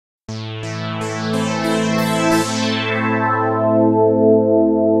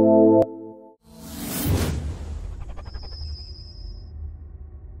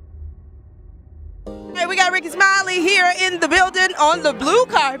on the blue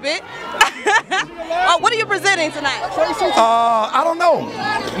carpet. Oh, what are you presenting tonight? I don't know,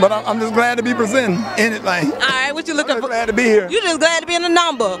 but I'm just glad to be presenting anything. All right, what you looking for? Glad to be here. You just glad to be in the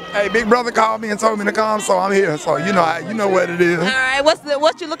number. Hey, Big Brother called me and told me to come, so I'm here. So you know what it is. All right,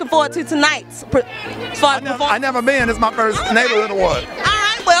 what you looking forward to tonight? I never been. It's my first neighborhood award. All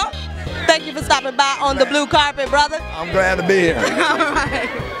right, well, thank you for stopping by on the blue carpet, brother. I'm glad to be here. All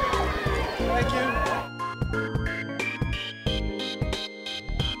right.